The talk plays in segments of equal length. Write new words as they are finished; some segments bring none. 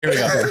Here we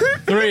go.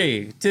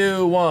 3,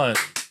 2, 1.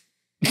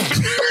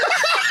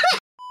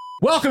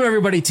 Welcome,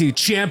 everybody, to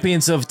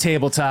Champions of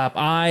Tabletop.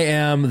 I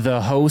am the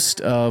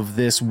host of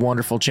this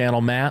wonderful channel,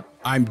 Matt.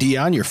 I'm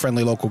Dion, your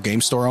friendly local game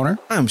store owner.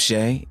 I'm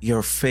Shay,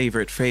 your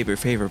favorite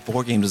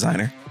board game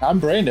designer. I'm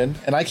Brandon,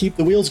 and I keep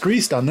the wheels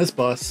greased on this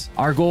bus.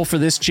 Our goal for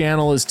this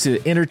channel is to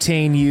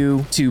entertain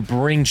you, to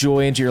bring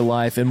joy into your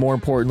life, and more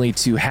importantly,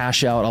 to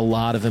hash out a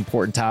lot of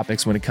important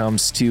topics when it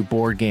comes to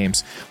board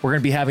games. We're going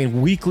to be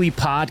having weekly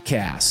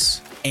podcasts.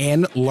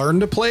 And learn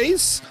to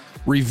plays,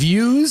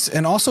 reviews,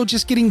 and also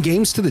just getting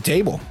games to the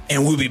table.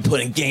 And we'll be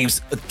putting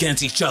games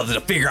against each other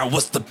to figure out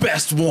what's the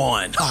best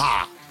one.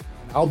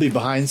 I'll be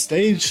behind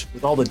stage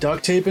with all the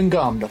duct tape and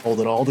gum to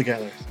hold it all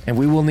together. And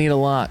we will need a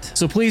lot.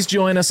 So please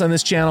join us on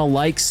this channel,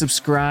 like,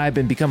 subscribe,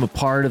 and become a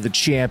part of the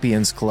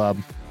Champions Club.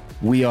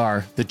 We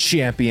are the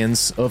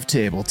Champions of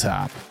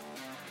Tabletop.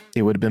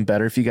 It would have been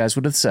better if you guys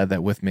would have said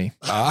that with me.